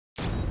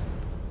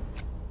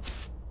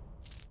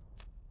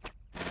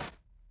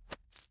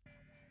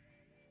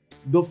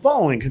The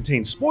following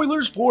contains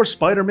spoilers for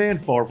Spider-Man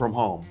Far From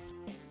Home.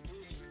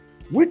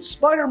 With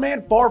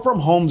Spider-Man Far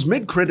From Home's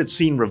mid-credit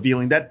scene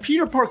revealing that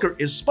Peter Parker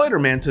is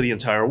Spider-Man to the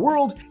entire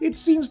world, it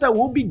seems that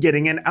we'll be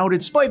getting an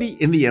outed Spidey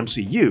in the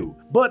MCU.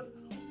 But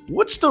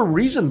what's the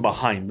reason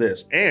behind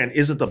this, and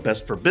is it the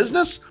best for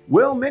business?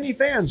 Well, many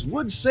fans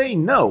would say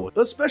no,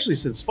 especially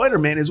since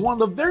Spider-Man is one of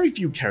the very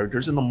few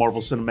characters in the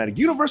Marvel Cinematic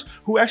Universe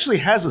who actually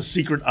has a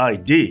secret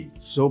ID.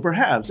 So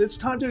perhaps it's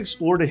time to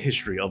explore the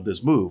history of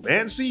this move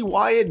and see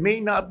why it may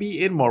not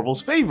be in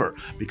Marvel's favor,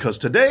 because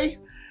today,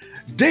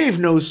 Dave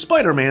knows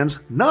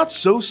Spider-Man's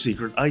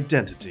not-so-secret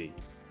identity.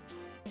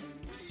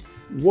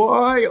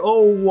 Why,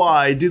 oh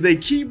why, do they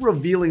keep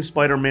revealing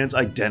Spider-Man's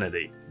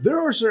identity? There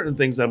are certain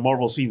things that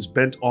Marvel seems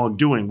bent on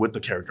doing with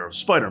the character of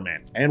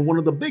Spider-Man, and one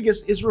of the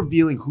biggest is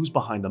revealing who's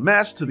behind the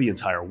mask to the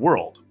entire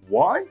world.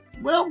 Why?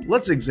 Well,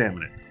 let's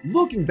examine it.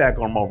 Looking back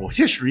on Marvel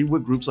history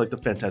with groups like the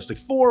Fantastic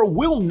Four,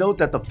 we'll note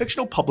that the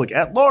fictional public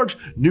at large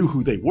knew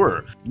who they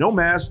were. No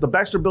masks, the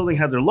Baxter Building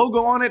had their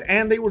logo on it,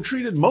 and they were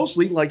treated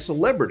mostly like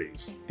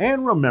celebrities.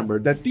 And remember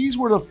that these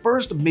were the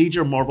first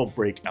major Marvel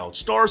breakout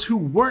stars who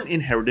weren't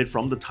inherited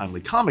from the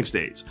Timely Comics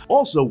days.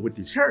 Also, with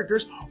these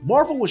characters,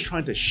 Marvel was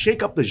trying to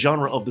shake up the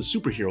genre of the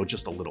superhero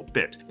just a little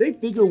bit. They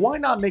figured, why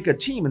not make a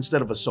team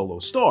instead of a solo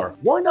star?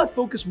 Why not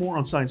focus more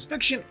on science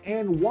fiction,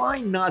 and why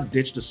not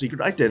ditch the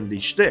secret identity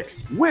shtick?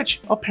 Which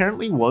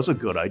apparently was a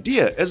good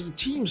idea, as the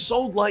team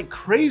sold like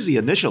crazy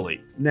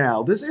initially.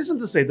 Now, this isn't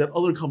to say that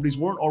other companies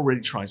weren't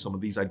already trying some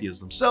of these ideas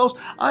themselves.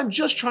 I'm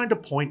just trying to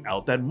point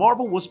out that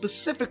Marvel was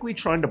specifically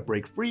trying to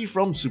break free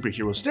from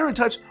superhero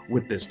stereotypes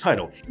with this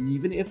title,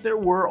 even if there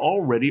were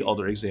already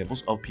other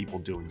examples of people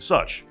doing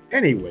such.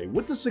 Anyway,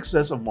 with the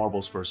success of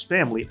Marvel's first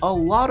family, a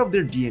lot of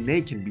their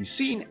DNA can be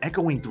seen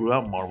echoing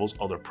throughout Marvel's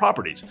other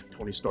properties.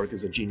 Tony Stark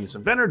is a genius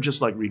inventor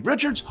just like Reed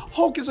Richards,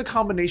 Hulk is a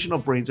combination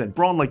of brains and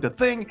brawn like the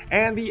Thing,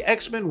 and the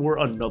X-Men were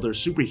another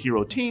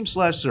superhero team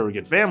slash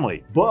surrogate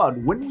family. But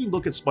when we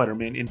look at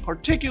Spider-Man in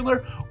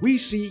particular, we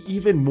see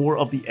even more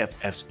of the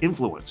FF's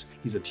influence.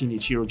 He's a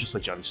teenage hero just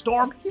like Johnny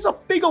Storm, he's a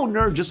big old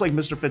nerd just like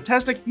Mr.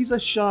 Fantastic, he's a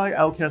shy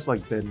outcast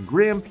like Ben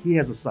Grimm, he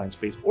has a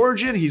science-based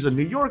origin, he's a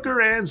New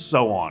Yorker, and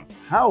so on.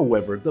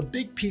 However, the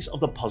big piece of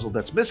the puzzle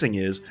that's missing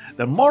is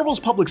that Marvel's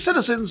public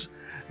citizens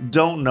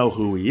don't know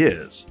who he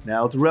is.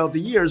 Now, throughout the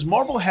years,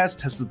 Marvel has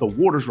tested the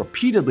waters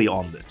repeatedly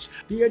on this.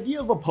 The idea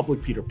of a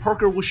public Peter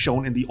Parker was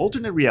shown in the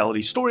alternate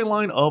reality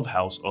storyline of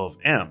House of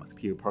M.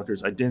 Peter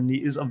Parker's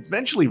identity is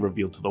eventually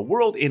revealed to the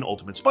world in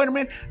Ultimate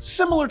Spider-Man,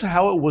 similar to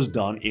how it was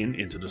done in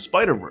Into the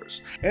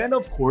Spider-Verse. And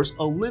of course,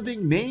 a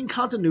living main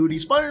continuity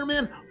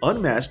Spider-Man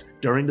unmasked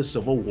during the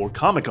Civil War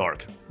comic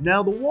arc.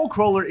 Now, the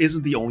Wallcrawler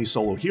isn't the only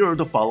solo hero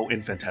to follow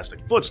in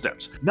Fantastic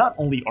footsteps. Not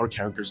only are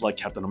characters like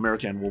Captain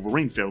America and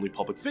Wolverine fairly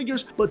public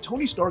figures, but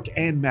Tony Stark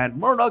and Matt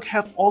Murdock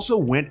have also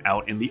went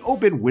out in the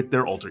open with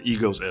their alter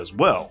egos as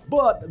well.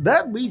 But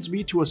that leads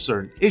me to a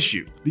certain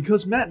issue,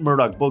 because Matt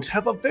Murdock books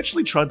have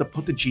eventually tried to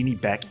put the genie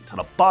back into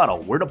the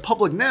bottle, where the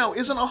public now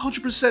isn't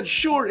 100%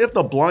 sure if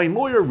the blind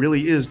lawyer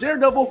really is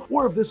Daredevil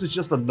or if this is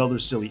just another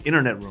silly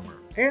internet rumor.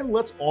 And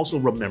let's also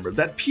remember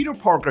that Peter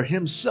Parker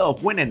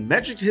himself went and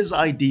magicked his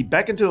ID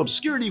back into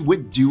obscurity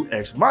with Deus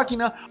Ex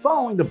Machina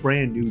following the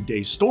Brand New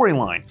Day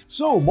storyline.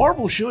 So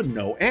Marvel should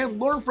know and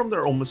learn from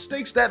their own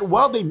mistakes that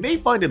while they may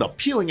find it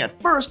appealing at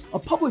first, a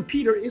public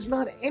Peter is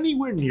not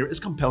anywhere near as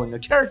compelling a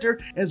character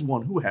as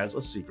one who has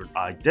a secret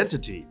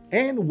identity.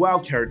 And while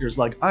characters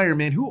like Iron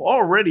Man, who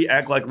already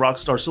act like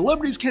rockstar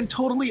celebrities, can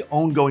totally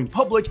own going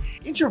public,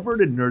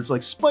 introverted nerds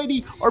like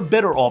Spidey are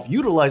better off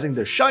utilizing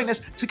their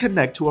shyness to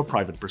connect to a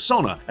private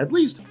persona. At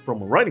least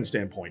from a writing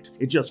standpoint.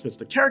 It just fits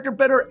the character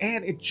better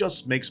and it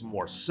just makes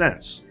more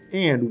sense.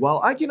 And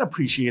while I can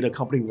appreciate a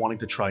company wanting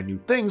to try new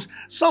things,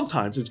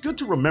 sometimes it's good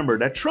to remember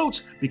that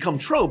tropes become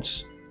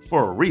tropes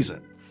for a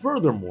reason.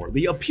 Furthermore,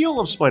 the appeal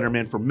of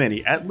Spider-Man for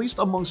many, at least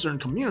among certain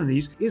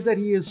communities, is that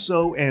he is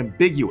so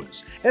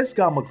ambiguous. As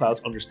Scott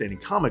McCloud's Understanding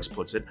Comics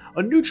puts it,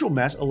 a neutral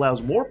mask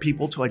allows more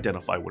people to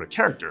identify with a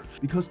character,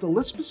 because the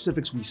less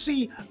specifics we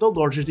see, the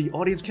larger the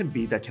audience can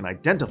be that can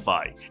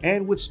identify.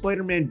 And with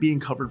Spider-Man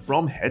being covered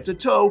from head to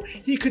toe,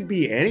 he could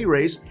be any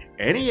race,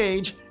 any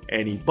age,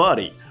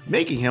 anybody,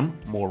 making him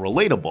more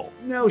relatable.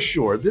 Now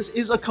sure, this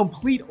is a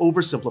complete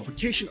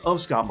oversimplification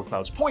of Scott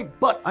McCloud's point,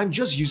 but I'm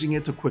just using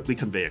it to quickly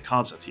convey a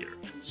concept here.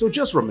 So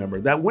just remember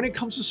that when it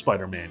comes to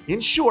Spider-Man,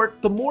 in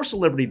short, the more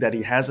celebrity that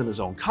he has in his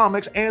own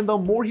comics, and the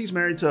more he's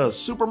married to a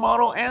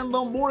supermodel, and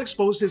the more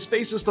exposed his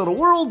face is to the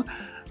world,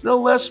 the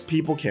less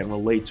people can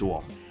relate to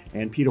him.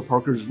 And Peter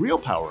Parker's real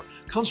power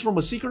comes from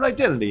a secret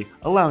identity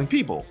allowing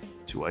people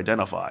to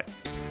identify.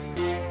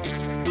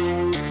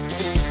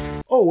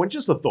 Oh, and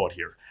just a thought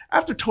here.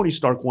 After Tony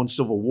Stark won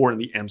Civil War in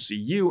the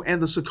MCU and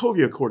the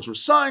Sokovia Accords were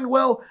signed,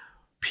 well,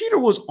 Peter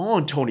was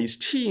on Tony's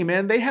team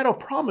and they had a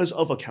promise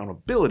of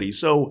accountability,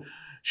 so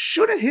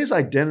shouldn't his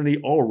identity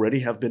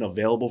already have been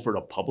available for the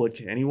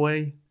public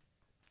anyway?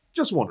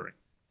 Just wondering.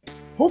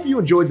 Hope you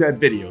enjoyed that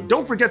video.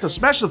 Don't forget to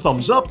smash the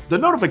thumbs up, the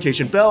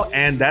notification bell,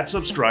 and that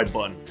subscribe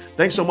button.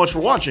 Thanks so much for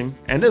watching,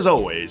 and as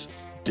always,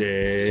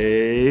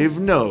 Dave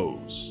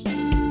knows.